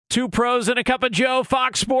Two pros and a cup of Joe,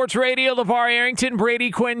 Fox Sports Radio, LaVar Arrington,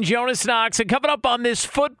 Brady Quinn, Jonas Knox. And coming up on this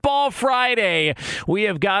Football Friday, we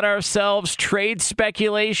have got ourselves trade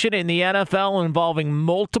speculation in the NFL involving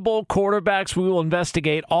multiple quarterbacks. We will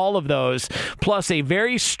investigate all of those, plus a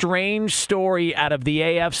very strange story out of the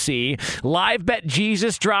AFC. Live Bet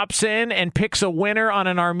Jesus drops in and picks a winner on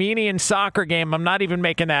an Armenian soccer game. I'm not even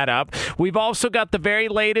making that up. We've also got the very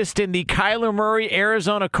latest in the Kyler Murray,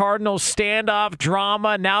 Arizona Cardinals standoff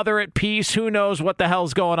drama. Now they're at peace. Who knows what the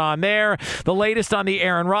hell's going on there? The latest on the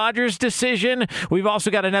Aaron Rodgers decision. We've also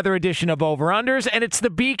got another edition of Over-Unders, and it's the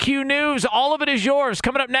BQ News. All of it is yours.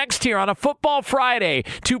 Coming up next here on a Football Friday.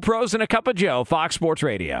 Two pros and a cup of Joe, Fox Sports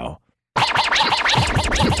Radio. Now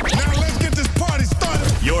let's get this party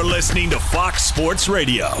started. You're listening to Fox Sports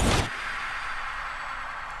Radio.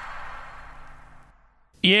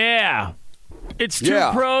 Yeah. It's two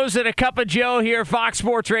pros and a cup of Joe here, Fox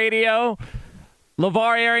Sports Radio.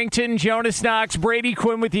 LaVar Arrington, Jonas Knox, Brady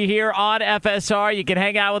Quinn with you here on FSR. You can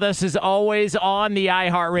hang out with us as always on the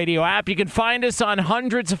iHeartRadio app. You can find us on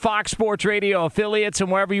hundreds of Fox Sports Radio affiliates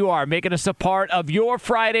and wherever you are, making us a part of your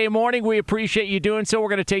Friday morning. We appreciate you doing so. We're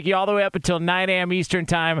going to take you all the way up until 9 a.m. Eastern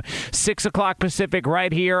Time, 6 o'clock Pacific,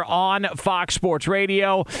 right here on Fox Sports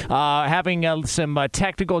Radio. Having some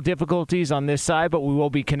technical difficulties on this side, but we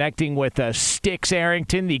will be connecting with Sticks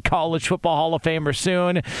Arrington, the College Football Hall of Famer,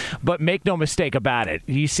 soon. But make no mistake about it.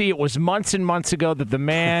 You see, it was months and months ago that the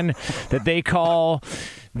man that they call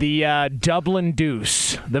the Dublin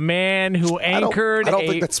Deuce, the man who anchored I don't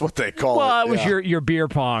think that's what they call it. Well, it was your beer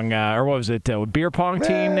pong, or what was it, beer pong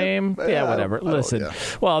team name? Yeah, whatever. Listen,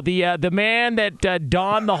 well, the man that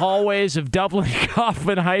donned the hallways of Dublin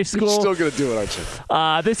Kaufman High School. You're still going to do it, aren't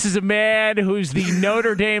you? This is a man who's the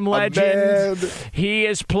Notre Dame legend. He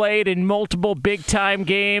has played in multiple big-time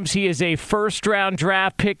games. He is a first-round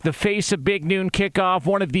draft pick, the face of Big Noon Kickoff,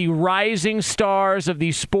 one of the rising stars of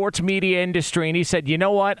the sports media industry, and he said, you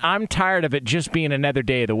know what? I'm tired of it just being another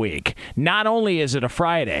day of the week. Not only is it a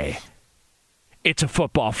Friday, it's a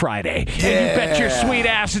Football Friday. Yeah. And you bet your sweet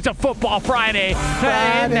ass it's a Football Friday.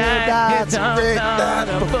 Friday night, it's a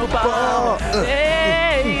football.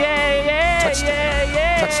 Yeah.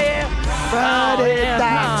 Friday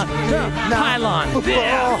night, pylon.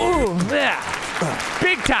 Yeah.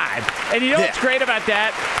 Big time. And you know what's great about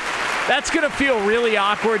that? That's going to feel really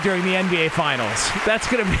awkward during the NBA Finals.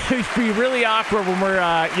 That's going to be really awkward when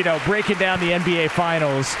we're, breaking down the NBA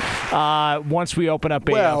Finals once we open up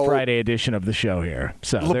a Friday edition of the show here.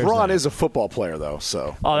 So LeBron is a football player, though.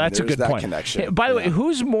 So that's a good point. Connection. By the way,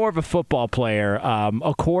 who's more of a football player,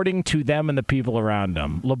 according to them and the people around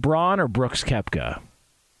them, LeBron or Brooks Koepka?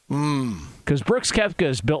 Because Brooks Koepka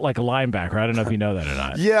is built like a linebacker. I don't know if you know that or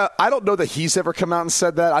not. Yeah, I don't know that he's ever come out and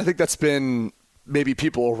said that. I think that's been maybe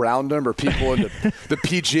people around him or people in the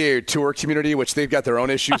PGA Tour community, which they've got their own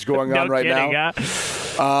issues going on right now.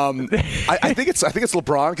 I think it's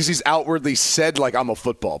LeBron because he's outwardly said like I'm a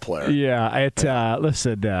football player. Yeah,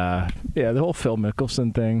 the whole Phil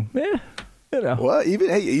Mickelson thing. Well,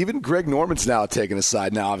 even Greg Norman's now taking a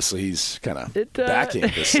side. Now, obviously, he's kind of backing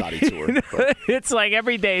this Saudi tour. It's like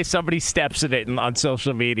every day somebody steps in it on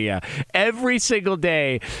social media. Every single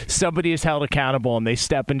day, somebody is held accountable, and they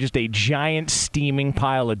step in just a giant steaming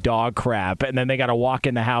pile of dog crap, and then they got to walk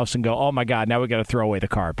in the house and go, "Oh my God, now we got to throw away the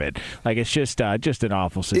carpet." Like it's just an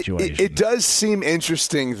awful situation. It does seem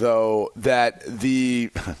interesting, though, that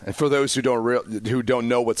for those who don't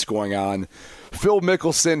know what's going on. Phil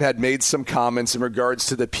Mickelson had made some comments in regards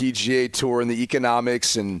to the PGA Tour and the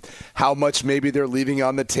economics and how much maybe they're leaving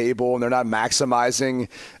on the table and they're not maximizing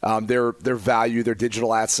their value, their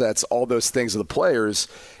digital assets, all those things of the players.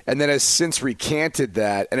 And then has since recanted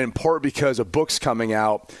that, and in part because a book's coming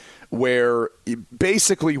out where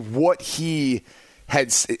basically what he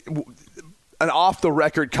had an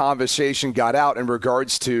off-the-record conversation got out in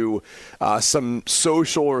regards to some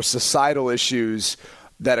social or societal issues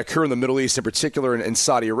that occur in the Middle East, in particular in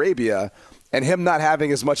Saudi Arabia, and him not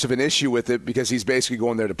having as much of an issue with it because he's basically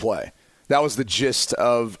going there to play. That was the gist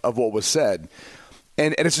of what was said.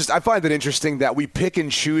 And it's just, I find it interesting that we pick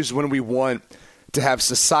and choose when we want to have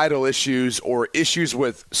societal issues or issues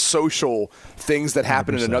with social things that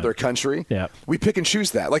happen 100%. In another country. Yeah. We pick and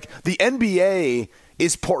choose that. Like the NBA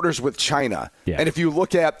is partners with China. Yeah. And if you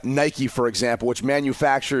look at Nike, for example, which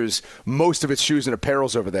manufactures most of its shoes and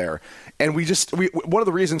apparels over there, and one of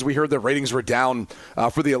the reasons we heard the ratings were down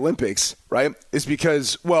for the Olympics, right, is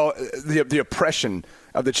because, the oppression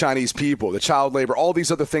of the Chinese people, the child labor, all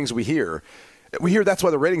these other things we hear. we hear that's why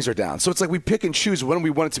the ratings are down. So it's like we pick and choose when we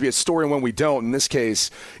want it to be a story and when we don't. In this case,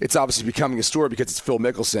 it's obviously becoming a story because it's Phil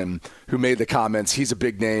Mickelson who made the comments. He's a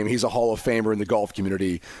big name. He's a Hall of Famer in the golf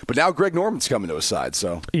community. But now Greg Norman's coming to his side.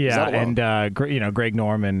 So yeah, and Greg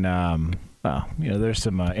Norman. There's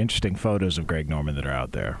some interesting photos of Greg Norman that are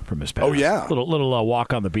out there from his past. Oh, yeah. Little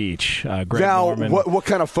walk on the beach. Greg now, Norman. What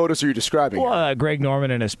kind of photos are you describing? Well, Greg Norman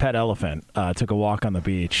and his pet elephant took a walk on the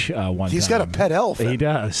beach one time. He's got a pet elephant? He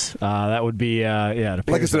does. That would be,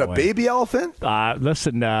 like, is it a baby elephant?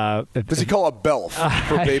 Listen. Does he call a belf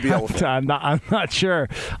for baby elephant? I'm not sure.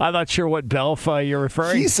 I'm not sure what belf you're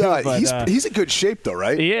referring to. But, he's in good shape, though,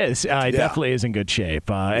 right? He is. He definitely is in good shape.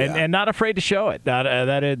 And not afraid to show it.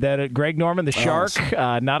 That Greg Norman, the shark,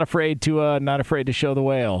 not afraid to show the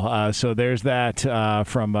whale. So there's that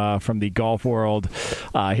from the golf world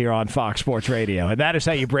here on Fox Sports Radio, and that is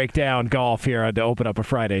how you break down golf here to open up a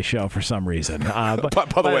Friday show for some reason. By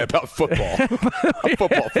the way, about football,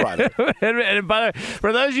 Football Friday. And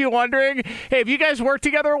for those of you wondering, hey, have you guys worked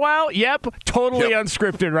together a while? Yep, totally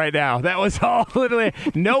unscripted right now. That was all literally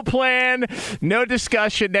no plan, no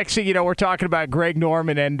discussion. Next thing you know, we're talking about Greg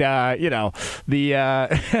Norman and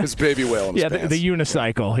his baby whale. Yeah, the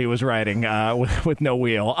unicycle he was riding with no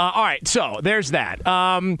wheel. All right, so there's that.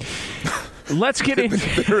 Let's get into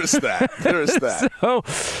There is that.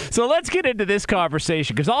 So let's get into this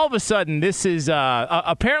conversation because all of a sudden this is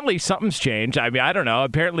apparently something's changed. I mean, I don't know.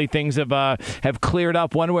 Apparently things have cleared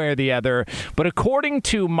up one way or the other. But according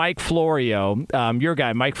to Mike Florio, your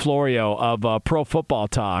guy Mike Florio of Pro Football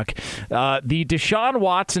Talk, the Deshaun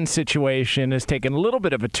Watson situation has taken a little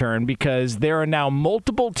bit of a turn because there are now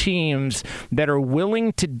multiple teams that are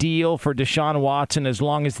willing to deal for Deshaun Watson as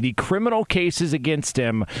long as the criminal cases against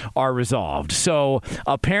him are resolved. So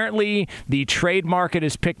apparently the trade market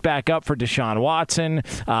is picked back up for Deshaun Watson.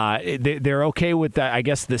 They're okay with that, I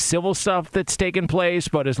guess, the civil stuff that's taken place,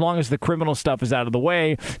 but as long as the criminal stuff is out of the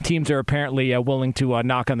way, teams are apparently willing to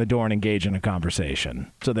knock on the door and engage in a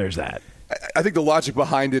conversation. So there's that. I think the logic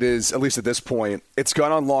behind it is, at least at this point, it's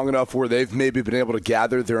gone on long enough where they've maybe been able to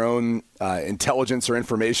gather their own intelligence or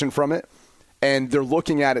information from it, and they're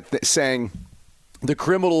looking at it saying the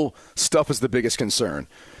criminal stuff is the biggest concern.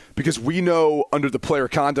 Because we know under the player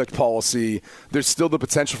conduct policy, there's still the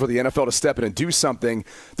potential for the NFL to step in and do something.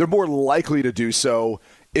 They're more likely to do so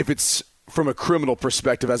if it's from a criminal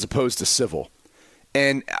perspective as opposed to civil.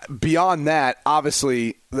 And beyond that,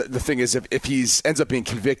 obviously, the thing is if he ends up being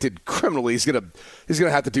convicted criminally, he's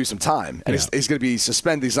gonna have to do some time. And he's going to be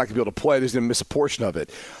suspended. He's not going to be able to play. He's going to miss a portion of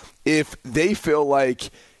it. If they feel like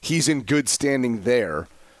he's in good standing there,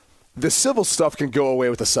 the civil stuff can go away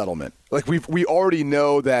with a settlement. Like we already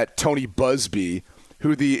know that Tony Busby,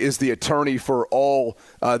 who is the attorney for all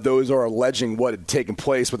those who are alleging what had taken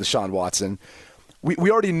place with Deshaun Watson, we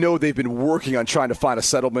already know they've been working on trying to find a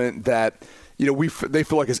settlement that they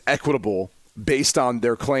feel like is equitable based on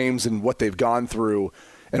their claims and what they've gone through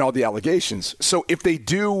and all the allegations. So if they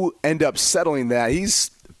do end up settling that,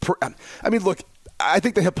 look, I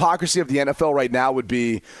think the hypocrisy of the NFL right now would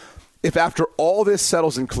be if after all this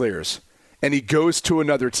settles and clears and he goes to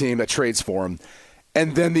another team that trades for him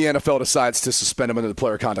and then the NFL decides to suspend him under the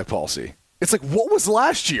player conduct policy. It's like, what was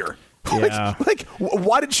last year? Yeah. Like,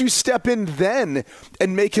 why didn't you step in then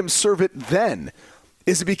and make him serve it then?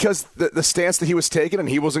 Is it because the stance that he was taking and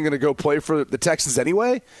he wasn't going to go play for the Texans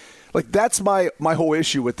anyway? Like, that's my whole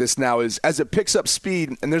issue with this now is as it picks up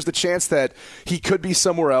speed and there's the chance that he could be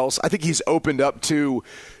somewhere else. I think he's opened up to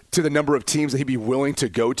the number of teams that he'd be willing to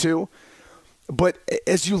go to. But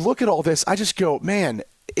as you look at all this, I just go, man,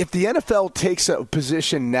 if the NFL takes a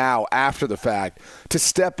position now after the fact to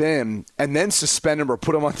step in and then suspend him or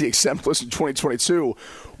put him on the exempt list in 2022,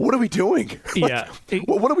 what are we doing? Yeah.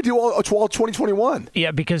 What do we do all 2021?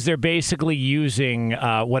 Yeah, because they're basically using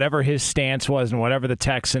whatever his stance was and whatever the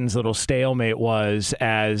Texans' little stalemate was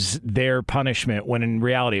as their punishment when in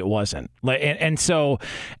reality it wasn't. And so,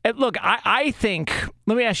 look, I think,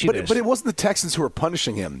 let me ask you this. But it wasn't the Texans who were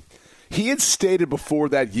punishing him. He had stated before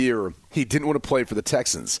that year he didn't want to play for the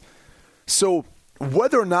Texans. So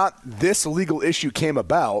whether or not this legal issue came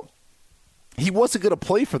about, he wasn't going to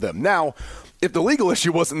play for them. Now, if the legal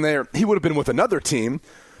issue wasn't there, he would have been with another team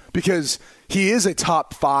because he is a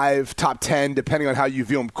top 5, top 10, depending on how you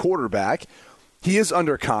view him, quarterback. He is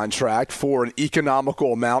under contract for an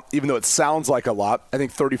economical amount, even though it sounds like a lot. I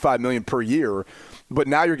think $35 million per year. But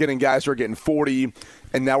now you're getting guys who are getting 40,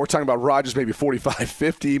 and now we're talking about Rodgers maybe 45,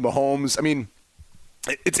 50, Mahomes. I mean,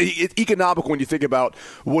 it's economical when you think about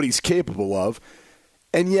what he's capable of.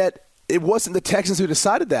 And yet, it wasn't the Texans who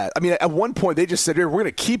decided that. I mean, at one point, they just said, here, we're going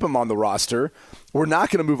to keep him on the roster. We're not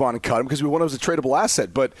going to move on and cut him because we want him as a tradable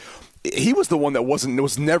asset. But he was the one that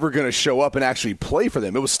was never going to show up and actually play for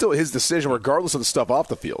them. It was still his decision, regardless of the stuff off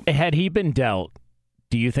the field. Had he been dealt,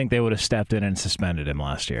 do you think they would have stepped in and suspended him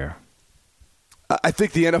last year? I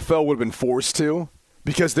think the NFL would have been forced to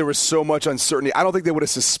because there was so much uncertainty. I don't think they would have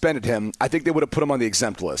suspended him. I think they would have put him on the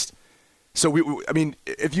exempt list. So,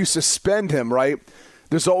 if you suspend him, right,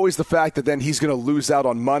 there's always the fact that then he's going to lose out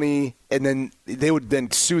on money, and then they would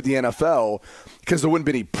then sue the NFL because there wouldn't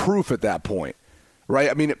be any proof at that point, right?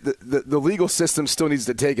 I mean, the legal system still needs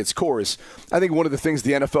to take its course. I think one of the things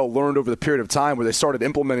the NFL learned over the period of time where they started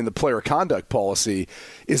implementing the player conduct policy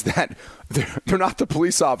is that they're not the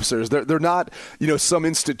police officers. They're not, some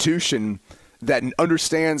institution that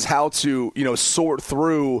understands how to, sort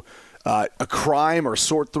through a crime or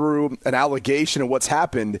sort through an allegation of what's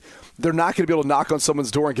happened. They're not going to be able to knock on someone's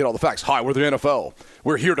door and get all the facts. Hi, we're the NFL.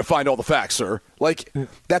 We're here to find all the facts, sir. Like,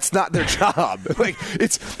 that's not their job. Like,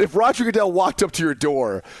 if Roger Goodell walked up to your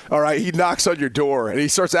door, all right, he knocks on your door and he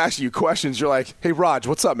starts asking you questions. You're like, hey, Raj,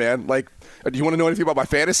 what's up, man? Like, do you want to know anything about my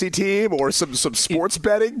fantasy team or some sports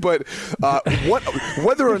betting? But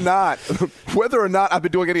whether or not I've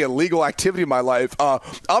been doing any illegal activity in my life, I'm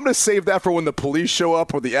going to save that for when the police show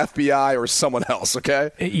up or the FBI or someone else. Okay.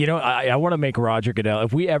 I want to make Roger Goodell.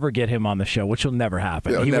 If we ever get him on the show, which will never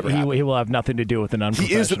happen, he will have nothing to do with an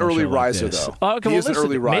unprofessional. He is an early show riser, like though. Oh, okay, he is an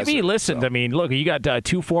early riser. Maybe he listened. So. I mean, look, you got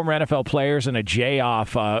two former NFL players and a Jay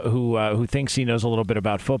off who thinks he knows a little bit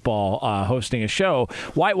about football hosting a show.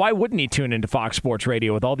 Why wouldn't he tune into Fox Sports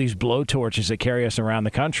Radio with all these blowtorches that carry us around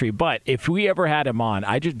the country? But if we ever had him on,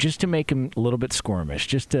 just to make him a little bit squirmish,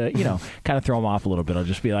 just to kind of throw him off a little bit, I'll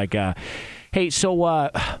just be like, hey, so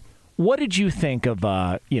what did you think of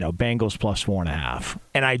Bengals plus 4.5?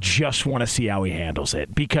 And I just want to see how he handles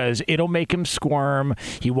it because it'll make him squirm.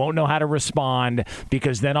 He won't know how to respond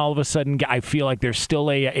because then all of a sudden I feel like there's still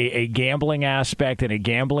a gambling aspect and a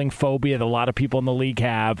gambling phobia that a lot of people in the league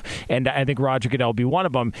have, and I think Roger Goodell will be one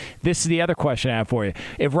of them. This is the other question I have for you.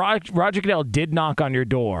 If Roger Goodell did knock on your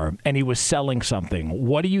door and he was selling something,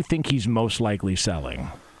 what do you think he's most likely selling?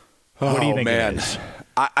 What do you think it is?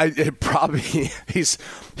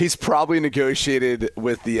 He's probably negotiated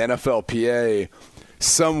with the NFLPA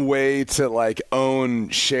some way to own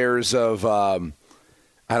shares of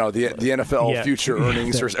I don't know, the NFL future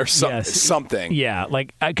earnings or something. Yeah,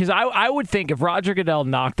 because I would think if Roger Goodell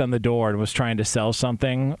knocked on the door and was trying to sell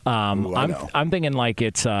something, I'm thinking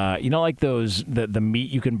it's like those the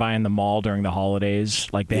meat you can buy in the mall during the holidays.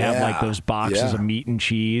 Like they have those boxes of meat and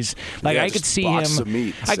cheese. I could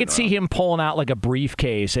see him pulling out a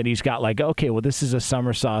briefcase and he's got okay, well this is a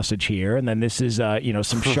summer sausage here, and then this is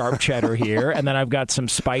some sharp cheddar here, and then I've got some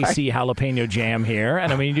spicy jalapeno jam here,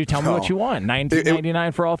 and you tell me what you want.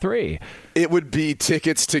 $19.99 for all three. It would be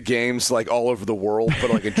tickets to games all over the world,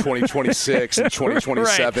 but in 2026 and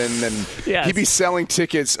 2027, right. And he'd be selling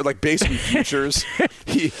tickets basically futures.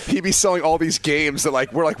 He'd be selling all these games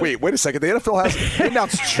that we're wait a second. The NFL they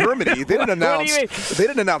announced Germany. They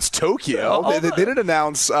didn't announce Tokyo. They didn't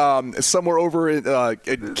announce somewhere over in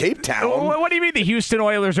Cape Town. What do you mean the Houston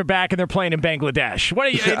Oilers are back and they're playing in Bangladesh? What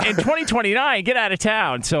are you in 2029? Get out of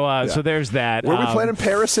town. So there's that. Were we playing in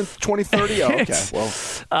Paris in 2030? Oh, okay. Well.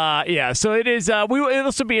 So it is. It'll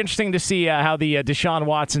also be interesting to see how the Deshaun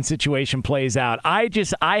Watson situation plays out. I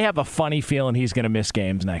have a funny feeling he's going to miss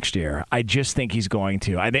games next year. I just think he's going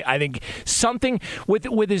to. I think something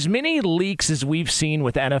with as many leaks as we've seen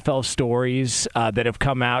with NFL stories that have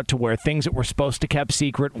come out to where things that were supposed to kept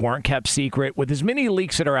secret weren't kept secret. With as many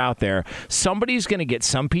leaks that are out there, somebody's going to get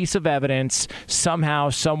some piece of evidence somehow,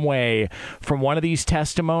 some way from one of these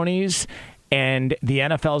testimonies. And the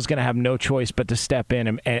NFL is going to have no choice but to step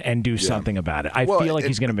in and do something about it. I feel like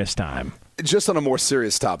he's going to miss time. Just on a more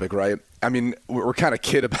serious topic, right? We're kind of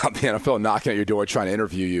kid about the NFL knocking at your door trying to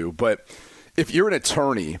interview you. But if you're an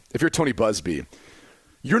attorney, if you're Tony Busby,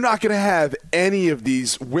 you're not going to have any of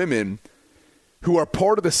these women who are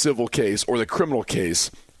part of the civil case or the criminal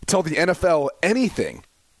case tell the NFL anything.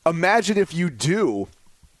 Imagine if you do,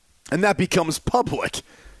 and that becomes public.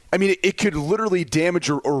 It could literally damage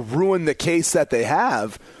or ruin the case that they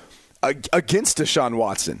have against Deshaun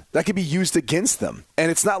Watson. That could be used against them.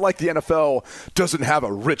 And it's not like the NFL doesn't have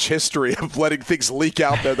a rich history of letting things leak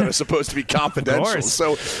out there that are supposed to be confidential.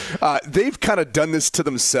 So they've kind of done this to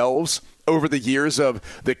themselves over the years of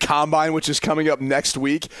the Combine, which is coming up next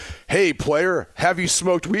week. Hey, player, have you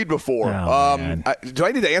smoked weed before? Do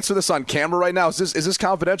I need to answer this on camera right now? Is this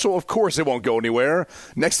confidential? Of course it won't go anywhere.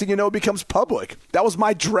 Next thing you know, it becomes public. That was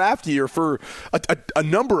my draft year for a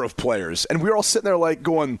number of players. And we were all sitting there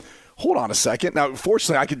going, hold on a second. Now,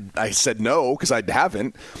 fortunately, I said no because I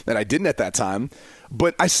haven't, and I didn't at that time.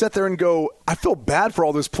 But I sat there and go, I feel bad for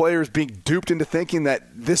all those players being duped into thinking that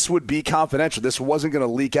this would be confidential. This wasn't going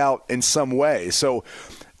to leak out in some way. So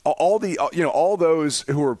all those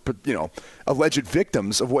who are, alleged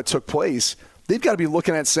victims of what took place, they've got to be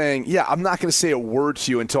looking at saying, yeah, I'm not going to say a word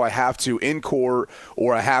to you until I have to in court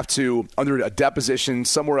or I have to under a deposition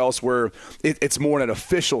somewhere else where it's more in an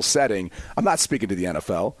official setting. I'm not speaking to the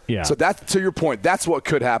NFL. Yeah. So that, to your point, that's what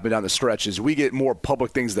could happen down the stretch is we get more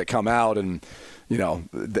public things that come out and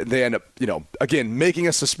they end up, again, making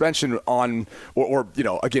a suspension on or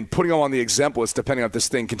again, putting him on the exempt list depending on if this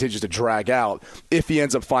thing continues to drag out if he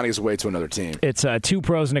ends up finding his way to another team. It's Two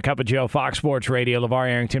Pros and a Cup of Joe, Fox Sports Radio. LaVar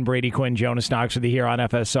Arrington, Brady Quinn, Jonas Knox with you here on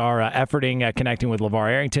FSR. Efforting connecting with LaVar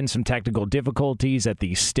Arrington. Some technical difficulties at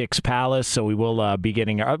the Styx Palace, so we will be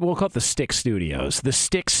getting we'll call it the Styx Studios. The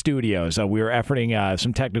Styx Studios. We were efforting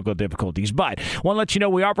some technical difficulties. But want to let you know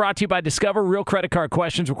we are brought to you by Discover. Real credit card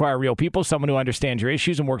questions require real people, someone who understands your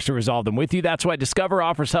issues and works to resolve them with you. That's why Discover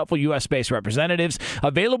offers helpful U.S.-based representatives.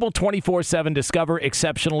 Available 24/7. Discover,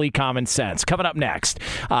 exceptionally common sense. Coming up next,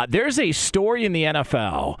 there's a story in the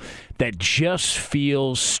NFL that just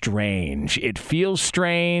feels strange. It feels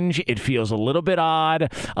strange. It feels a little bit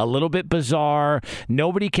odd, a little bit bizarre.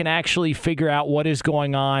 Nobody can actually figure out what is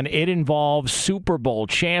going on. It involves Super Bowl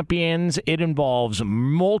champions. It involves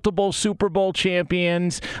multiple Super Bowl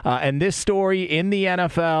champions. And this story in the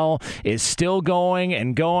NFL is still going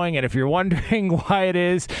and going. And if you're wondering why it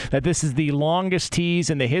is that this is the longest tease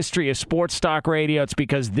in the history of sports talk radio, it's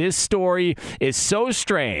because this story is so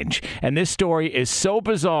strange and this story is so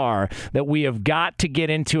bizarre that we have got to get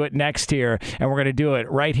into it next here, and we're going to do it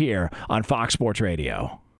right here on Fox Sports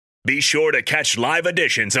Radio. Be sure to catch live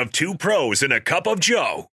editions of Two Pros and a Cup of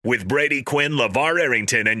Joe with Brady Quinn, LaVar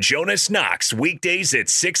Arrington, and Jonas Knox weekdays at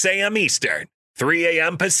 6 a.m. Eastern, 3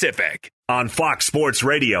 a.m. Pacific on Fox Sports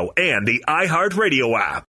Radio and the iHeartRadio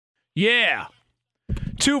app. Yeah.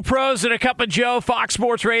 Two Pros and a Cup of Joe, Fox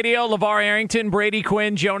Sports Radio. LaVar Arrington, Brady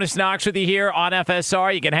Quinn, Jonas Knox with you here on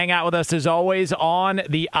FSR. You can hang out with us as always on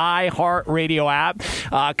the iHeartRadio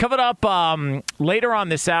app. Coming up later on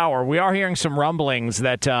this hour, we are hearing some rumblings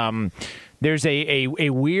that there's a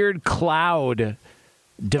weird cloud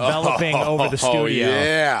developing over the studio.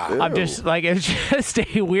 Yeah. I'm just like, it's just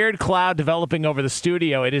a weird cloud developing over the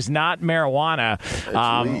studio. It is not marijuana.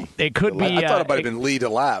 It could be. I thought it might have been Lee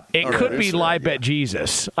DeLapp. It could be Lie Bet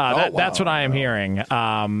Jesus. That's what I am hearing.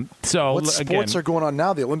 So what sports are going on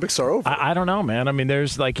now? The Olympics are over. I don't know, man. I mean,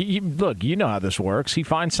 there's like, look, you know how this works. He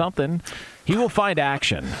finds something. He will find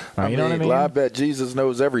action. You know what I mean? Lie Bet Jesus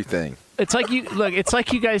knows everything. It's like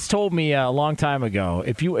you guys told me a long time ago.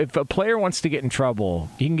 If a player wants to get in trouble,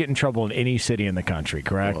 he can get in trouble in any city in the country.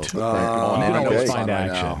 Correct? Well, you can always find right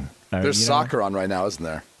action. There's soccer on right now, isn't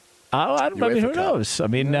there? I mean, who knows? I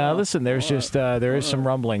mean, listen, there's just there is some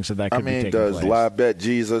rumblings that could be taking place. Does Lie Bet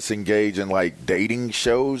Jesus engage in like dating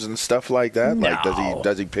shows and stuff like that? No. Like,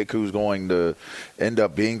 does he pick who's going to end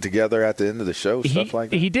up being together at the end of the show? Stuff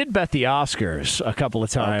like that. He did bet the Oscars a couple of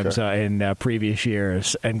times in previous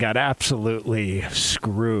years and got absolutely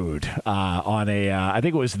screwed on I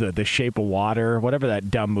think it was the Shape of Water, whatever that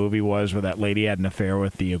dumb movie was where that lady had an affair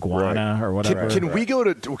with the iguana or whatever. Can we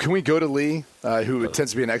go to Lee, who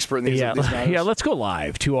tends to be an expert? These yeah, let's go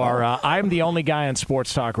live to our I'm the only guy on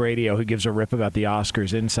Sports Talk Radio who gives a rip about the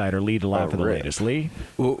Oscars insider, Lee DeLapp, for the latest. Lee?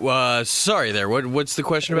 Sorry there. What's the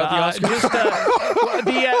question about the Oscars?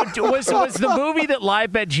 Was the movie that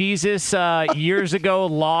Live Bet Jesus years ago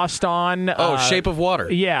lost on? Shape of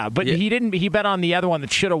Water. Yeah, but he didn't. He bet on the other one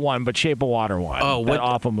that should have won, but Shape of Water won. Oh, that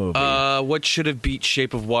awful movie. What should have beat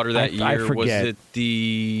Shape of Water that year? I forget. Was it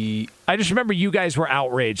the... I just remember you guys were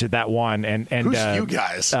outraged at that one. And who's you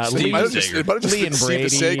guys? Lee and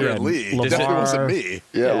Brady and Lee. It definitely wasn't me.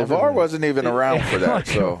 Yeah, LaVar wasn't even around for that.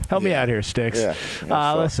 So help me out here, Sticks.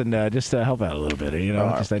 Listen, just help out a little bit.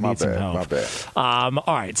 I need some help. My bad. All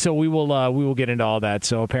right, so we will get into all that.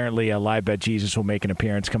 So apparently, Live Bet Jesus will make an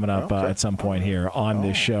appearance coming up at some point here on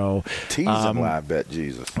this show. Teasing Live Bet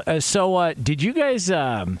Jesus. So did you guys?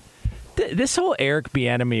 This whole Eric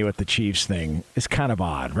Bieniemy with the Chiefs thing is kind of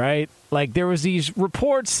odd, right? Like, there was these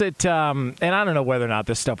reports that, and I don't know whether or not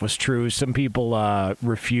this stuff was true. Some people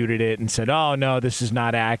refuted it and said, oh, no, this is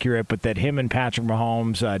not accurate, but that him and Patrick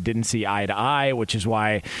Mahomes didn't see eye to eye, which is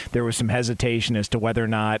why there was some hesitation as to whether or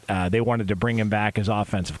not they wanted to bring him back as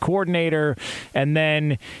offensive coordinator. And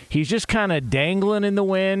then he's just kind of dangling in the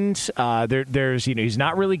wind. He's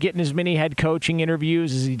not really getting as many head coaching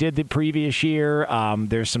interviews as he did the previous year.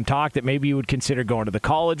 There's some talk that that maybe you would consider going to the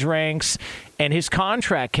college ranks. And his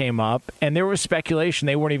contract came up, and there was speculation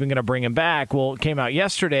they weren't even going to bring him back. Well, it came out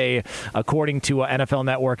yesterday, according to NFL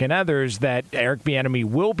Network and others, that Eric Bieniemy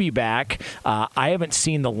will be back. I haven't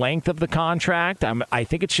seen the length of the contract. I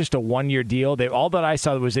think it's just a one-year deal. All that I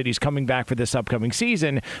saw was that he's coming back for this upcoming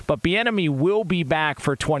season, but Bieniemy will be back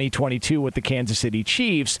for 2022 with the Kansas City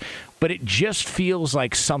Chiefs. But it just feels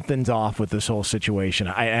like something's off with this whole situation.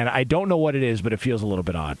 And I don't know what it is, but it feels a little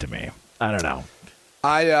bit odd to me. I don't know.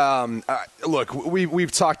 Look,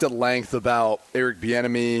 we've talked at length about Eric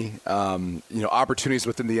Bieniemy, opportunities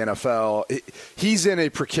within the NFL. He's in a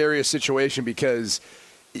precarious situation because,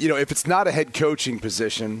 if it's not a head coaching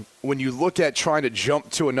position, when you look at trying to jump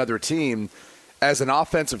to another team as an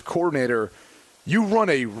offensive coordinator, you run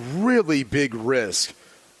a really big risk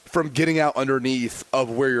from getting out underneath of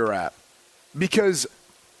where you're at because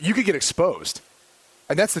you could get exposed.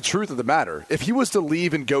 And that's the truth of the matter. If he was to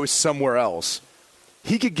leave and go somewhere else,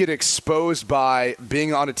 he could get exposed by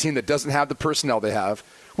being on a team that doesn't have the personnel they have,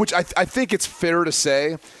 which I think it's fair to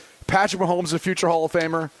say. Patrick Mahomes is a future Hall of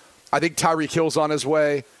Famer. I think Tyreek Hill's on his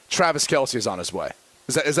way. Travis Kelce is on his way.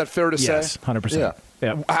 Is that fair to say? Yes, 100%.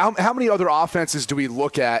 Yeah. How many other offenses do we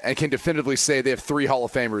look at and can definitively say they have 3 Hall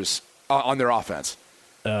of Famers on their offense?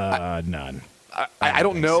 None. I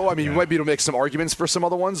don't know. I mean, yeah. You might be able to make some arguments for some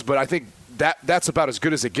other ones, but I think that's about as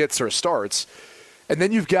good as it gets or starts. And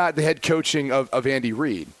then you've got the head coaching of Andy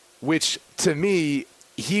Reid, which to me,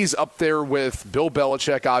 he's up there with Bill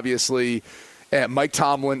Belichick, obviously, and Mike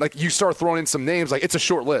Tomlin. Like, you start throwing in some names, like it's a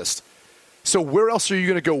short list. So where else are you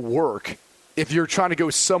going to go work if you're trying to go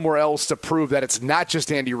somewhere else to prove that it's not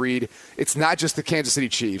just Andy Reid, it's not just the Kansas City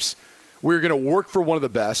Chiefs? We're going to work for one of the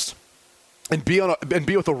best and be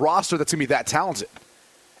with a roster that's going to be that talented.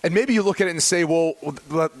 And maybe you look at it and say, well,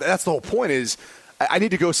 that's the whole point is I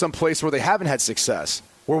need to go someplace where they haven't had success,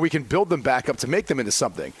 where we can build them back up to make them into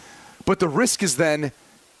something. But the risk is then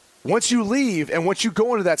once you leave and once you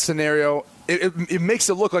go into that scenario, it makes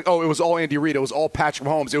it look like, oh, it was all Andy Reid, it was all Patrick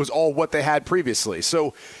Mahomes, it was all what they had previously.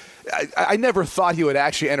 So I never thought he would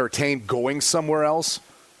actually entertain going somewhere else.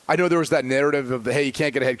 I know there was that narrative of, hey, you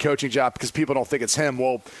can't get a head coaching job because people don't think it's him.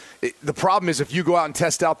 Well, the problem is if you go out and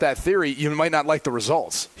test out that theory, you might not like the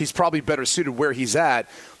results. He's probably better suited where he's at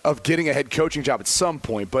of getting a head coaching job at some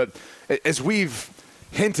point. But as we've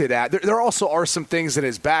hinted at, there also are some things in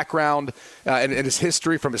his background and his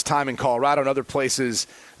history from his time in Colorado and other places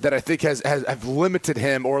that I think have limited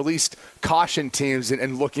him or at least cautioned teams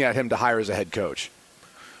in looking at him to hire as a head coach.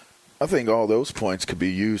 I think all those points could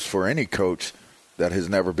be used for any coach that has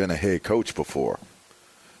never been a head coach before.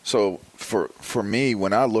 So for me,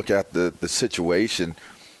 when I look at the situation,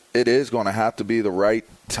 it is going to have to be the right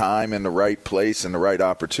time and the right place and the right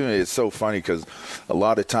opportunity. It's so funny because a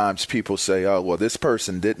lot of times people say, oh, well, this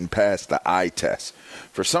person didn't pass the eye test.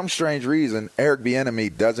 For some strange reason, Eric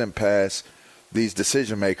Bieniemy doesn't pass these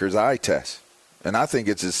decision makers' eye tests. And I think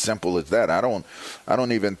it's as simple as that. I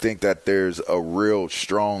don't even think that there's a real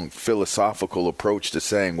strong philosophical approach to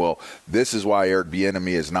saying, well, this is why Eric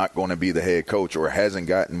Bieniemy is not going to be the head coach or hasn't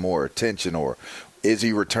gotten more attention or is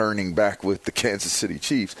he returning back with the Kansas City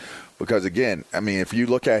Chiefs? Because, again, I mean, if you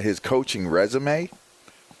look at his coaching resume,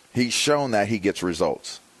 he's shown that he gets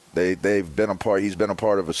results. He's been a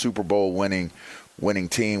part of a Super Bowl winning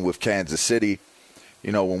team with Kansas City.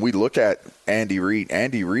 You know, when we look at Andy Reid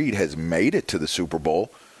has made it to the Super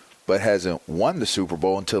Bowl, but hasn't won the Super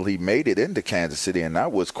Bowl until he made it into Kansas City, and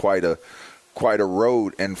that was quite a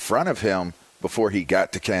road in front of him before he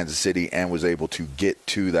got to Kansas City and was able to get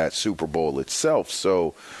to that Super Bowl itself.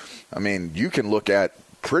 So, I mean, you can look at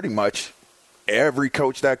pretty much every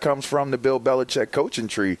coach that comes from the Bill Belichick coaching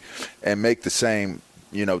tree and make the same,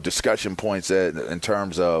 discussion points in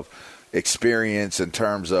terms of experience, in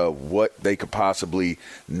terms of what they could possibly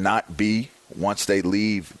not be once they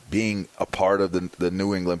leave being a part of the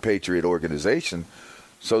New England Patriot organization.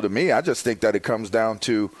 So to me, I just think that it comes down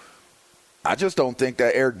to, I just don't think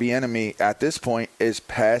that Eric Bieniemy at this point is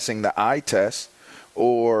passing the eye test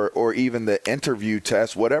or even the interview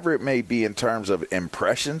test, whatever it may be in terms of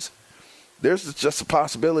impressions. There's just a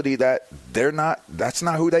possibility that that's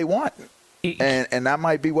not who they want. And that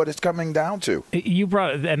might be what it's coming down to. You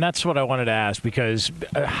brought it, and that's what I wanted to ask because,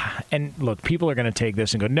 and look, people are going to take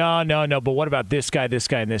this and go, no, but what about this guy,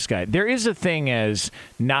 and this guy? There is a thing as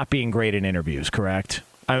not being great in interviews, correct?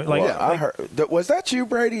 I heard. Was that you,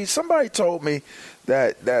 Brady? Somebody told me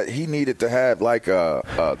that he needed to have like a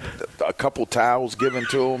couple towels given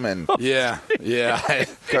to him, and yeah,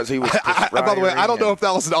 because he was. By the way, I don't know if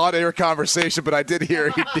that was an on-air conversation, but I did hear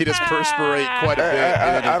he just perspirate quite a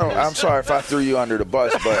bit. I'm sorry if I threw you under the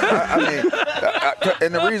bus, but I mean,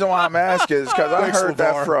 And the reason why I'm asking is because I heard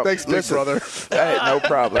that from. Thanks, big brother. Hey, no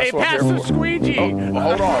problem. Hey, That's what pass I'm the here for. squeegee.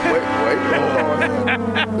 Hold on. Wait. Hold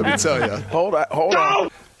on. Let me tell you. Hold on.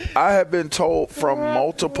 I have been told from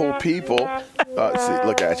multiple people. See,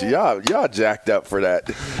 look at you. Y'all jacked up for that.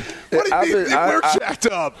 What do you mean? We're jacked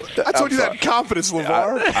up. I told you that in confidence,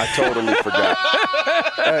 LaVar. I totally forgot.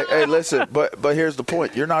 Hey, listen, but here's the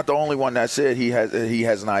point. You're not the only one that said he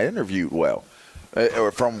has not interviewed well.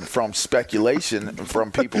 Or from speculation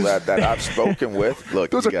from people that I've spoken with.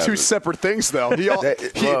 Look, those are two separate things, though.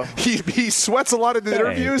 He sweats a lot in the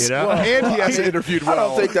interviews, and he hasn't interviewed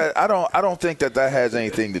well. I don't think that has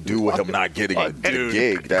anything to do with him not getting a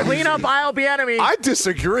gig. Clean up aisle Bieniemy. I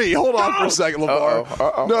disagree. Hold on for a second,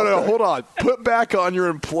 LaVar. No, hold on. Put back on your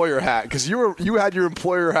employer hat because you had your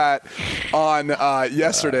employer hat on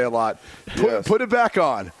yesterday a lot. Put it back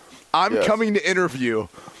on. I'm coming to interview.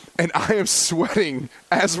 And I am sweating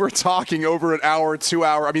as we're talking over an hour, 2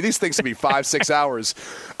 hour. I mean, these things can be 5-6 hours.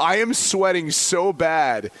 I am sweating so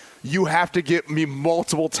bad, you have to get me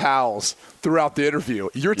multiple towels throughout the interview.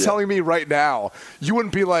 You're telling me right now, you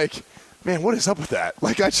wouldn't be like, man, what is up with that?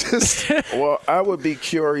 Like, I just... Well, I would be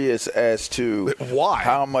curious as to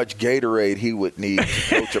how much Gatorade he would need to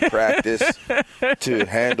coach a practice, to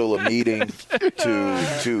handle a meeting,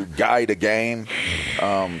 to guide a game,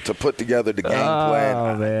 to put together the game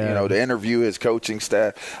plan, man. To interview his coaching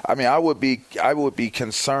staff. I mean, I would be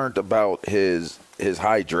concerned about his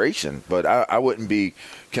hydration, but I wouldn't be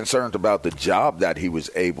concerned about the job that he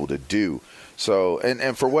was able to do. So,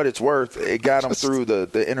 and for what it's worth, it got him through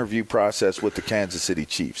the interview process with the Kansas City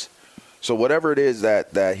Chiefs. So whatever it is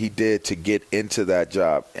that he did to get into that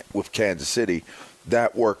job with Kansas City,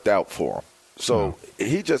 that worked out for him. So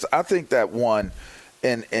I think that one,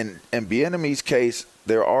 in Bieniemy's case,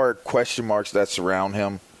 there are question marks that surround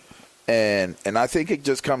him. And I think it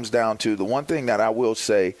just comes down to the one thing that I will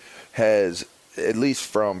say has, at least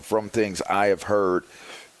from things I have heard,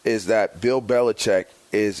 is that Bill Belichick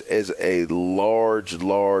is a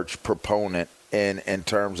large proponent in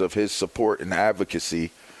terms of his support and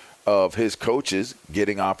advocacy of his coaches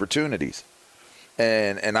getting opportunities.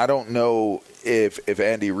 And I don't know if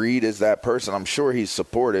Andy Reid is that person. I'm sure he's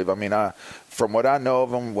supportive. I mean, from what I know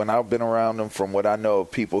of him, when I've been around him, from what I know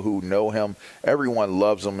of people who know him, everyone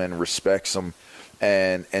loves him and respects him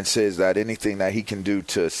and says that anything that he can do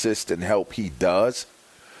to assist and help, he does.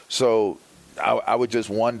 So I would just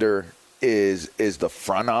wonder, is the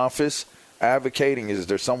front office advocating? Is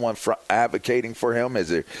there someone advocating for him?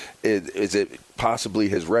 Is it possibly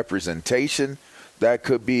his representation that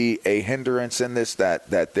could be a hindrance in this?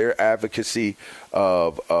 That their advocacy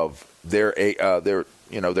of their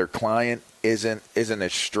client isn't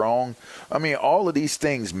as strong? I mean, all of these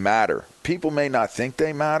things matter. People may not think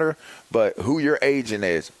they matter, but who your agent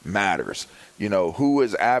is matters. Who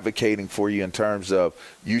is advocating for you in terms of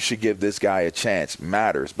you should give this guy a chance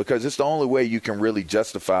matters, because it's the only way you can really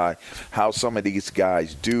justify how some of these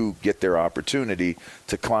guys do get their opportunity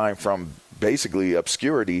to climb from basically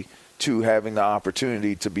obscurity to having the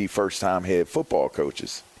opportunity to be first-time head football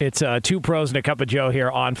coaches. It's Two Pros and a Cup of Joe here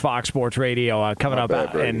on Fox Sports Radio. Coming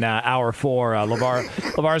up in hour 4,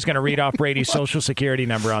 LaVar's going to read off Brady's Social Security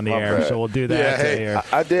number on the air, so we'll do that here.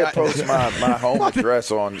 I did post my home address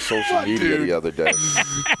on social media the other day.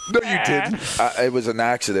 No, you didn't. It was an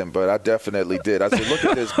accident, but I definitely did. I said, look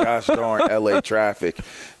at this gosh darn L.A. traffic,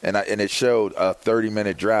 and it showed a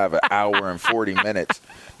 30-minute drive, an hour and 40 minutes.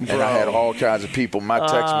 And I had all kinds of people. My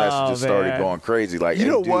text messages started going crazy. Like, you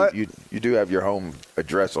know what? You do have your home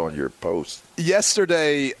address on your post.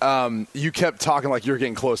 Yesterday, you kept talking like you're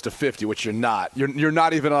getting close to 50, which you're not. You're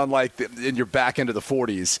not even on in your back end of the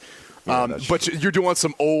 40s. But you're doing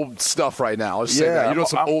some old stuff right now. Let's say that. You're doing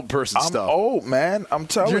some old person stuff. I'm old, man. I'm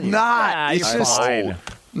telling you. You're not. It's just old.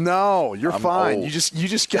 No, you're fine. Old. You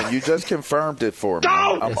just confirmed it for me.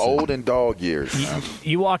 I'm old in dog years.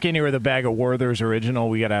 You walk in here with a bag of Werther's Original,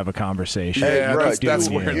 we got to have a conversation. Yeah, that's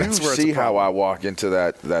where it's see how I walk into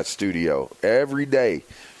that studio every day.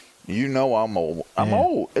 I'm old. I'm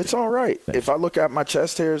old. It's all right. If I look at my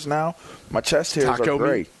chest hairs now, my chest hairs are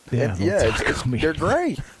gray. They're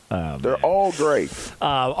gray. They're all gray.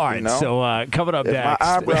 All right, so coming up if next. my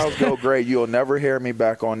eyebrows go gray, you'll never hear me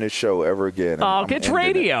back on this show ever again. It's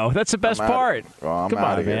radio. That's the best part. I'm Come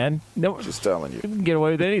on, man. No, just telling you. You can get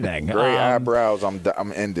away with anything. Gray eyebrows,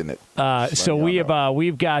 I'm ending it. So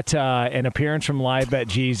we've got an appearance from Live Bet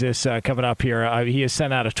Jesus coming up here. He has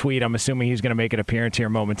sent out a tweet. I'm assuming he's going to make an appearance here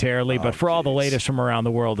momentarily. But for all the latest from around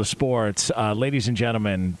the world of sports, ladies and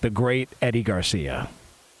gentlemen, the great Eddie Garcia.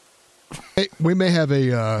 Hey, we may have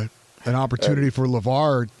a an opportunity for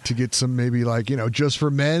LaVar to get some maybe just for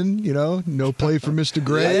men, no play for Mr.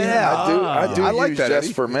 Gray. Yeah, I do I like use that, just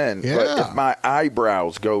Eddie. for men. Yeah. But if my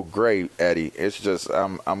eyebrows go gray, Eddie, it's just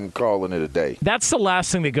I'm calling it a day. That's the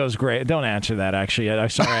last thing that goes great. Don't answer that, actually. I'm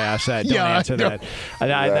sorry I asked that. Don't Yeah, answer that.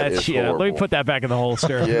 That is Let me horrible. put that back in the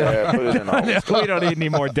holster. Yeah, put it in the holster. We don't need any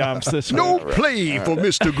more dumps this No week. play for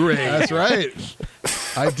Mr. Gray. That's right.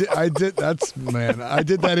 I did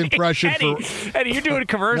that impression for Eddie, you're doing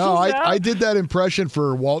commercials No, now? I did that impression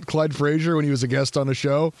for Walt Clyde Frazier when he was a guest on the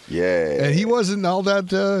show. Yeah. And he wasn't all that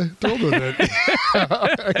thrilled with it.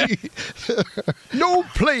 No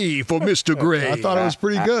play for Mr. Gray. I thought it was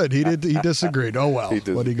pretty good. He disagreed. Oh well.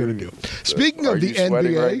 What are you going to do? Speaking Are of the you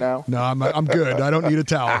sweating NBA, right now? no, I'm good. I don't need a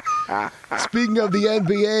towel. Speaking of the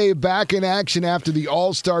NBA, back in action after the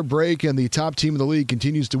All-Star break, and the top team in the league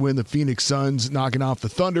continues to win. The Phoenix Suns knocking off the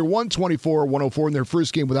Thunder 124-104 in their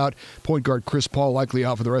first game without point guard Chris Paul, likely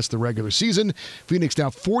out for the rest of the regular season. Phoenix now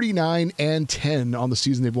 49-10 on the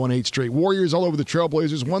season. They've won 8 straight. Warriors all over the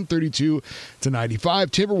Trailblazers 132-95.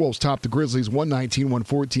 Timberwolves top the Grizzlies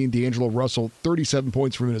 119-114. D'Angelo Russell 37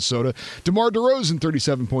 points for Minnesota. DeMar DeRozan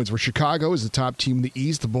 37 points for Chicago is the top team in the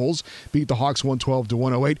East. The Bulls beat the Hawks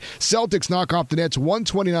 112-108. Celtics knock off the Nets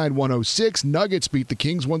 129-106. Nuggets beat the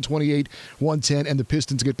Kings 128-110, and the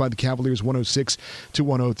Pistons get by the Cavaliers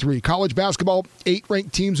 106-103. College basketball, 8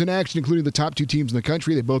 ranked teams in action, including the top 2 teams in the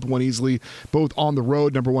country. They both won easily, both on the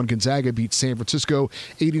road. Number 1 Gonzaga beat San Francisco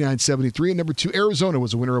 89-73, and number 2 Arizona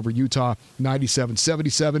was a winner over Utah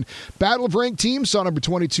 97-77. Battle of ranked teams saw number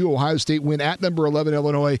 22 Ohio State win at number 11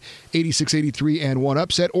 Illinois 86-83, and one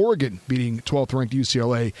upset Oregon beating 12th ranked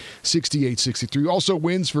UCLA 68-63. Also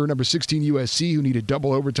wins for number 16 USC, who needed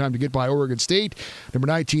double overtime to get by Oregon State, number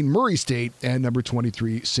 19 Murray State, and number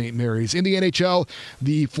 23 St. Mary's. In the NHL,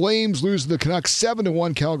 the Flames lose to the Canucks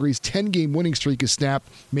 7-1. Calgary's 10-game winning streak is snapped.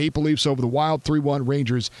 Maple Leafs over the Wild 3-1.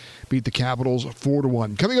 Rangers beat the Capitals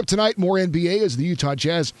 4-1. Coming up tonight, more NBA as the Utah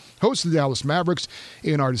Jazz host the Dallas Mavericks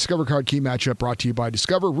in our Discover Card Key matchup, brought to you by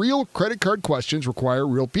Discover. Real credit card questions require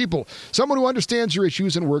real people, someone who understands your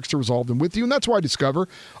issues and works to resolve them with you, and that's why Discover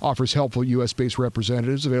offers helpful U.S.-based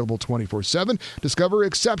representatives available 24/7. Discover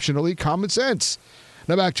exceptionally common sense.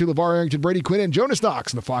 Now back to LaVar Arrington, Brady Quinn, and Jonas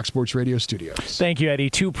Knox in the Fox Sports Radio studios. Thank you, Eddie.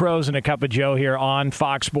 2 pros and a cup of Joe here on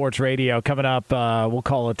Fox Sports Radio. Coming up, we'll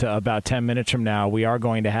call it about 10 minutes from now, we are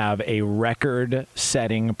going to have a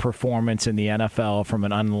record-setting performance in the NFL from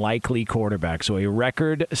an unlikely quarterback. So a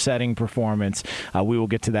record-setting performance. We will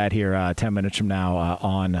get to that here 10 minutes from now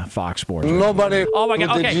on Fox Sports Radio. Nobody. Oh, my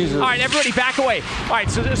God. Okay. Jesus. All right, everybody, back away. All right,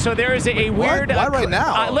 so there is a weird... Why right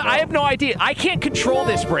now? I have no idea. I can't control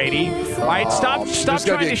this, Brady. All right, stop There's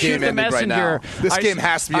gonna trying be a to shoot game the ending right messenger. now. This game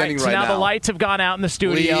has to be ending so right now. now. The lights have gone out in the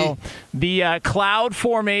studio. The cloud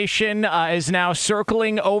formation is now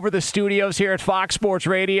circling over the studios here at Fox Sports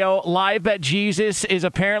Radio. Live Bet Jesus is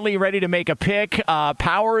apparently ready to make a pick.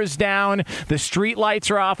 Power is down. The street lights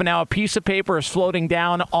are off, and now a piece of paper is floating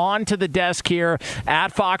down onto the desk here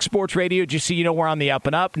at Fox Sports Radio. Just so you know, we're on the up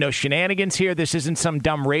and up. No shenanigans here. This isn't some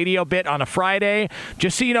dumb radio bit on a Friday.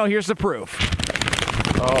 Just so you know, here's the proof.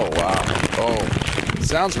 Oh, wow. Oh,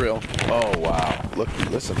 Sounds real. oh, wow.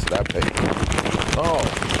 Listen to that paper. Oh,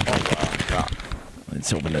 wow.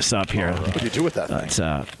 Let's open this up here. What do you do with that thing?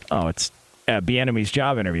 It's Bieniemy's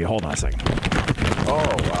job interview. Hold on a second. Oh,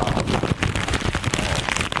 wow.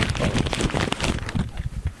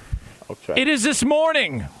 Okay. It is this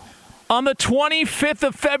morning, on the 25th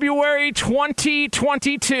of February,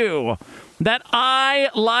 2022, that I,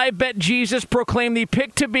 Live Bet Jesus, proclaim the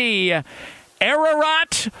pick to be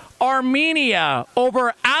Ararat, Armenia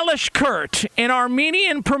over Alashkert in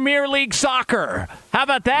Armenian Premier League soccer. How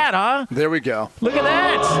about that, huh? There we go. Look at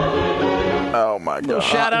that. Oh, my God.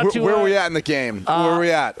 Shout out to Where are we at in the game? Where are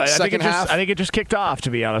we at? Second half? I think it just kicked off,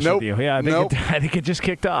 to be honest Nope. with you. Yeah, I think it just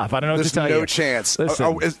kicked off. I don't know what There's to tell you. no chance.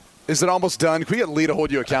 Listen. Is it almost done? Can we get Lee to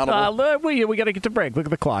hold you accountable? We got to get to break. Look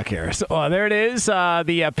at the clock here. So there it is.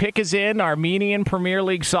 The pick is in. Armenian Premier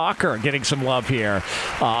League Soccer getting some love here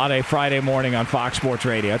on a Friday morning on Fox Sports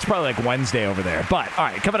Radio. It's probably like Wednesday over there. But, all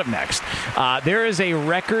right, coming up next, there is a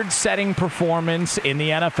record-setting performance in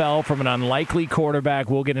the NFL from an unlikely quarterback.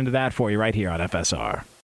 We'll get into that for you right here on FSR.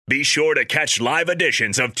 Be sure to catch live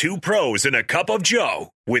editions of 2 Pros and a Cup of Joe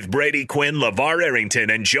with Brady Quinn, LaVar Arrington,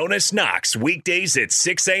 and Jonas Knox weekdays at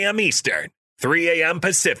 6 a.m. Eastern, 3 a.m.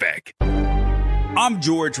 Pacific. I'm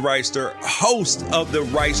George Reister, host of the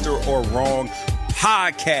Reister or Wrong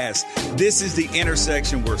podcast. This is the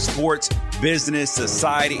intersection where sports, business,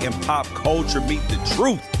 society, and pop culture meet the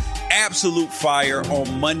truth. absolute fire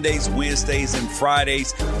on Mondays, Wednesdays, and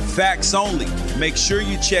Fridays. Facts only. Make sure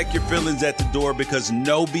you check your feelings at the door because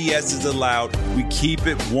no BS is allowed. We keep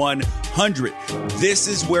it 100. This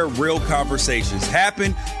is where real conversations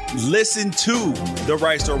happen. Listen to the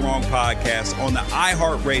Right or Wrong podcast on the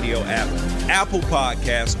iHeartRadio app, Apple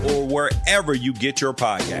Podcasts, or wherever you get your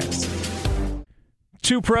podcasts.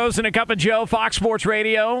 Two pros and a cup of Joe, Fox Sports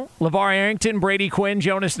Radio. LaVar Arrington, Brady Quinn,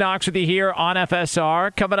 Jonas Knox with you here on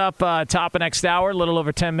FSR. Coming up top of next hour, a little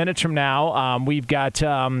over 10 minutes from now, we've got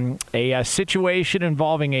a situation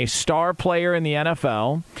involving a star player in the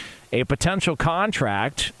NFL, a potential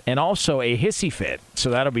contract, and also a hissy fit. So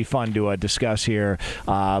that'll be fun to discuss here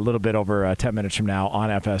a little bit over 10 minutes from now on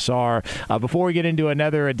FSR. Before we get into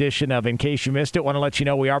another edition of In Case You Missed It, want to let you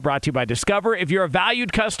know we are brought to you by Discover. If you're a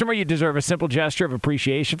valued customer, you deserve a simple gesture of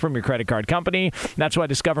appreciation from your credit card company. That's why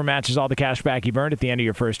Discover matches all the cash back you've earned at the end of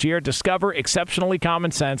your first year. Discover, exceptionally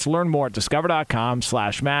common sense. Learn more at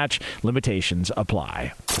discover.com/match. Limitations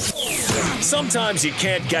apply. Sometimes you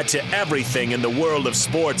can't get to everything in the world of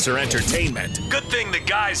sports or entertainment. Good thing the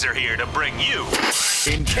guys are here to bring you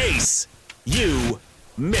In Case You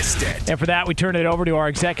Missed It. And for that, we turn it over to our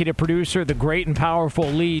executive producer, the great and powerful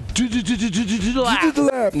Lee.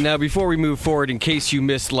 Now, before we move forward, in case you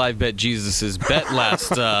missed Live Bet Jesus' bet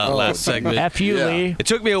last segment. F you, Lee. It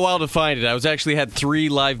took me a while to find it. I had 3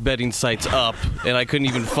 live betting sites up, and I couldn't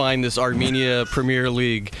even find this Armenia Premier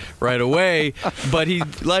League right away. But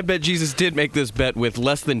Live Bet Jesus did make this bet with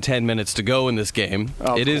less than 10 minutes to go in this game.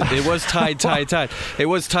 It was tied. It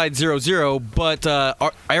was tied 0-0, but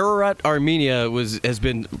Ararat Armenia has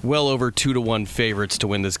been well over 2-1 favorites to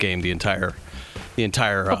win this game the entire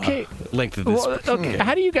length of this. Okay.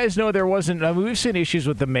 How do you guys know there wasn't? We've seen issues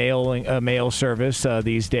with the mail service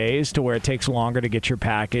these days, to where it takes longer to get your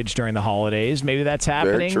package during the holidays. Maybe that's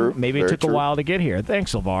happening. True. Maybe it took a while to get here.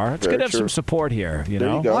 Thanks, LaVar. It's good to have some support here. You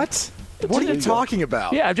know what? What are you talking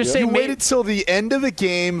about? Yeah, I'm just saying. You waited till the end of the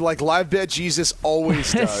game, like Live Bet Jesus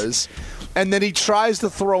always does. And then he tries to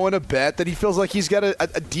throw in a bet that he feels like he's got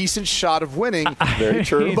a decent shot of winning. Very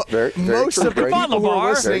true. Very Most true. of the people who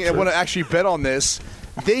are listening and want want to actually bet on this,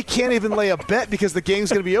 they can't even lay a bet because the game's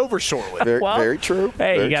going to be over shortly. Very true.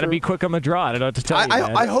 Hey, you got to be quick on the draw. I don't know what to tell you.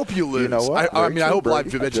 I hope you lose. You know what? I hope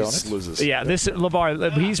Live Bet Jesus loses. Yeah, this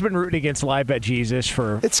LaVar, he's been rooting against Live Bet Jesus for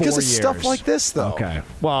 4 years. It's because of stuff like this, though. Okay.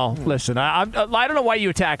 Well, listen, I don't know why you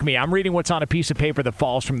attack me. I'm reading what's on a piece of paper that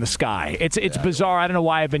falls from the sky. It's bizarre. I don't know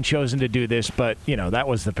why I've been chosen to do this, but that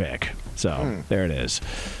was the pick. So there it is.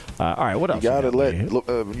 All right, what else? You got to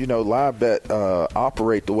let Live Bet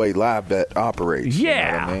operate the way Live Bet operates. Yeah,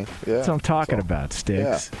 you know what I mean? That's what I'm talking about,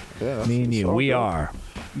 Sticks. Yeah, me and you, we are.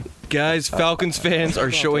 Guys, Falcons fans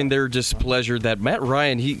are showing their displeasure that Matt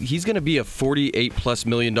Ryan, he's going to be a $48+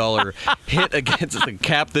 million hit against the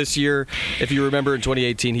cap this year. If you remember, in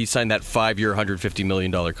 2018, he signed that 5-year, $150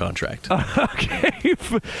 million contract. Okay.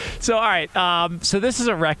 So, all right. So this is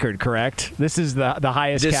a record, correct? This is the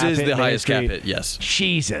highest cap hit. This is the highest cap history. hit, yes.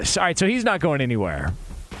 Jesus. All right, so he's not going anywhere.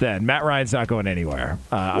 Then Matt Ryan's not going anywhere.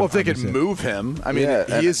 If they could move him, I mean,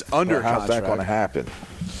 he is under contract. How's that going to happen?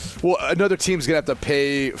 Well, another team's going to have to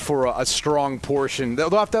pay for a strong portion.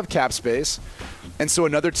 They'll have to have cap space. And so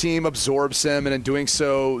another team absorbs him, and in doing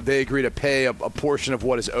so, they agree to pay a portion of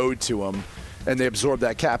what is owed to him, and they absorb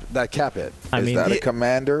that cap hit. Is that a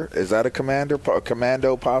commander? Is that a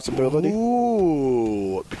commando possibility?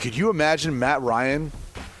 Ooh. Could you imagine Matt Ryan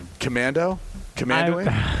commandoing?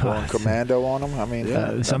 Going commando on him? I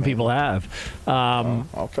mean, some people have.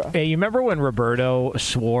 Okay. Hey, you remember when Roberto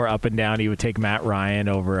swore up and down he would take Matt Ryan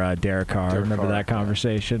over Derek Carr? Remember that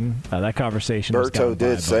conversation? That conversation. Berto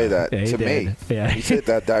did say that to me. Yeah. He said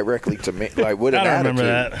that directly to me, like with an attitude. I don't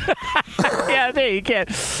remember that. Yeah, you can't.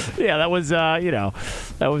 Yeah, that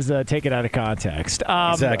was taken out of context.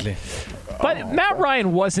 Exactly. But Matt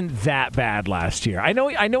Ryan wasn't that bad last year. I know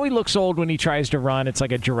he looks old when he tries to run. It's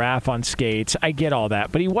like a giraffe on skates. I get all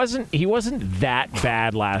that, but he wasn't that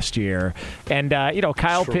bad last year. And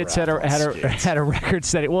Kyle Pitts had a record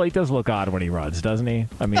setting. Well, he does look odd when he runs, doesn't he?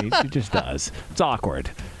 I mean, he just does. It's awkward.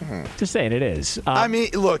 Just saying, it is. I mean,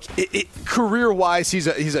 look, career-wise, he's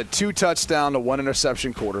a 2-touchdown to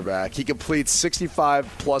 1-interception quarterback. He completes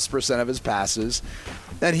 65+% of his passes,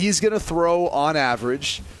 and he's going to throw on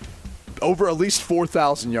average over at least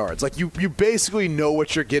 4,000 yards. Like, you basically know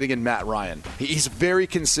what you're getting in Matt Ryan. He's very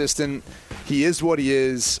consistent. He is what he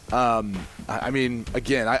is. I mean,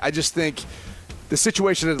 again, I just think the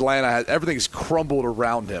situation in Atlanta, everything's crumbled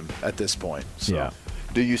around him at this point. So. Yeah.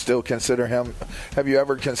 Do you still consider him – have you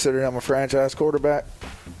ever considered him a franchise quarterback?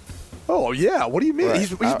 Oh, yeah. What do you mean? Right. He's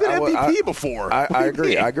been MVP before. I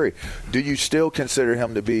agree. I agree. Do you still consider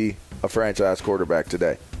him to be a franchise quarterback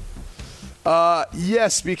today?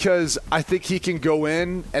 Yes, because I think he can go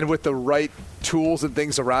in, and with the right tools and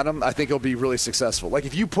things around him, I think he'll be really successful. Like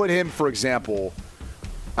if you put him, for example,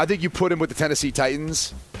 I think you put him with the Tennessee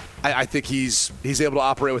Titans, I think he's able to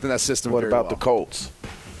operate within that system. What about the Colts?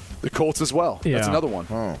 The Colts as well. Yeah. That's another one.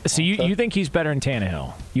 So you think he's better than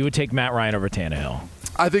Tannehill? You would take Matt Ryan over Tannehill?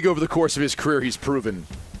 I think over the course of his career, he's proven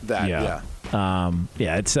that. Yeah.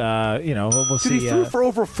 It's we'll see. He threw for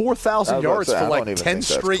over 4,000 yards for like 10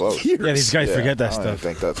 straight years. Yeah, these guys forget that stuff. I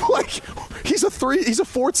think that's like he's a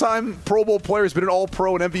 4-time Pro Bowl player. He's been an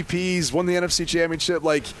All-Pro and MVPs. Won the NFC Championship.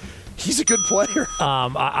 Like he's a good player.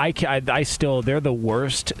 I still they're the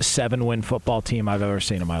worst 7-win football team I've ever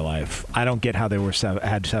seen in my life. I don't get how they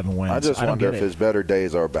had 7 wins. I just wonder if his better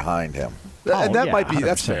days are behind him. And that might be 100%.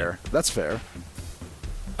 that's fair. That's fair.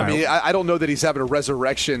 I mean, I don't know that he's having a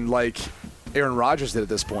resurrection like Aaron Rodgers did at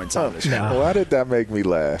this point in time. No. Why did that make me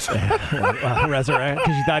laugh? Resurrect?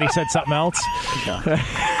 Because you thought he said something else?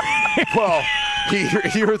 Well, he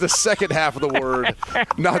heard the second half of the word,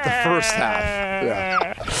 not the first half.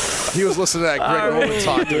 Yeah. He was listening to that Greg Roman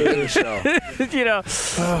talk during the show.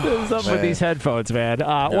 Something with these headphones, man.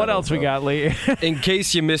 What else we got, Lee? In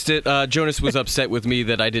case you missed it, Jonas was upset with me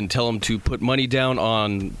that I didn't tell him to put money down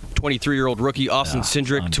on 23-year-old rookie Austin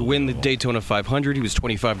Cindric to win the Daytona 500. He was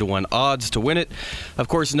 25-1 odds to win it. Of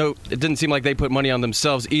course, no, it didn't seem like they put money on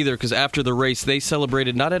themselves either, because after the race, they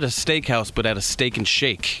celebrated not at a steakhouse, but at a Steak and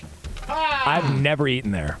Shake. I've never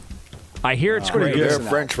eaten there. I hear it's great. Their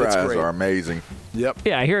French fries are amazing. Yep.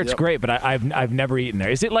 Yeah, I hear it's great, but I've never eaten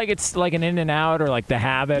there. Is it like it's like an In-N-Out or like The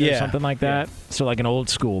Habit or something like that? So like an old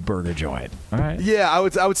school burger joint. All right. Yeah, I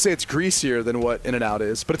would say it's greasier than what In-N-Out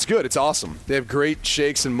is, but it's good. It's awesome. They have great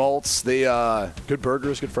shakes and malts. They good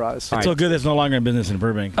burgers, good fries. It's so good. It's no longer in business in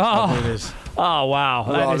Burbank. Oh, it is. Oh wow.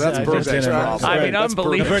 Well, that's Burbank's problem. I mean,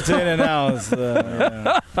 unbelievable. Compared to In-N-Out,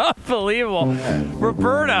 unbelievable.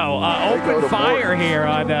 Roberto, open fire here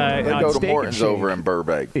on They go to Steak Morton's and Shake. over in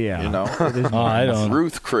Burbank. Yeah. You know? I don't.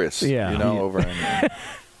 Ruth Chris. Yeah. You know, over in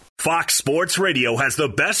Fox Sports Radio has the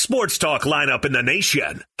best sports talk lineup in the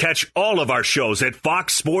nation. Catch all of our shows at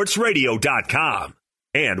foxsportsradio.com.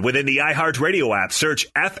 And within the iHeartRadio app,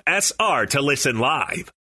 search FSR to listen live.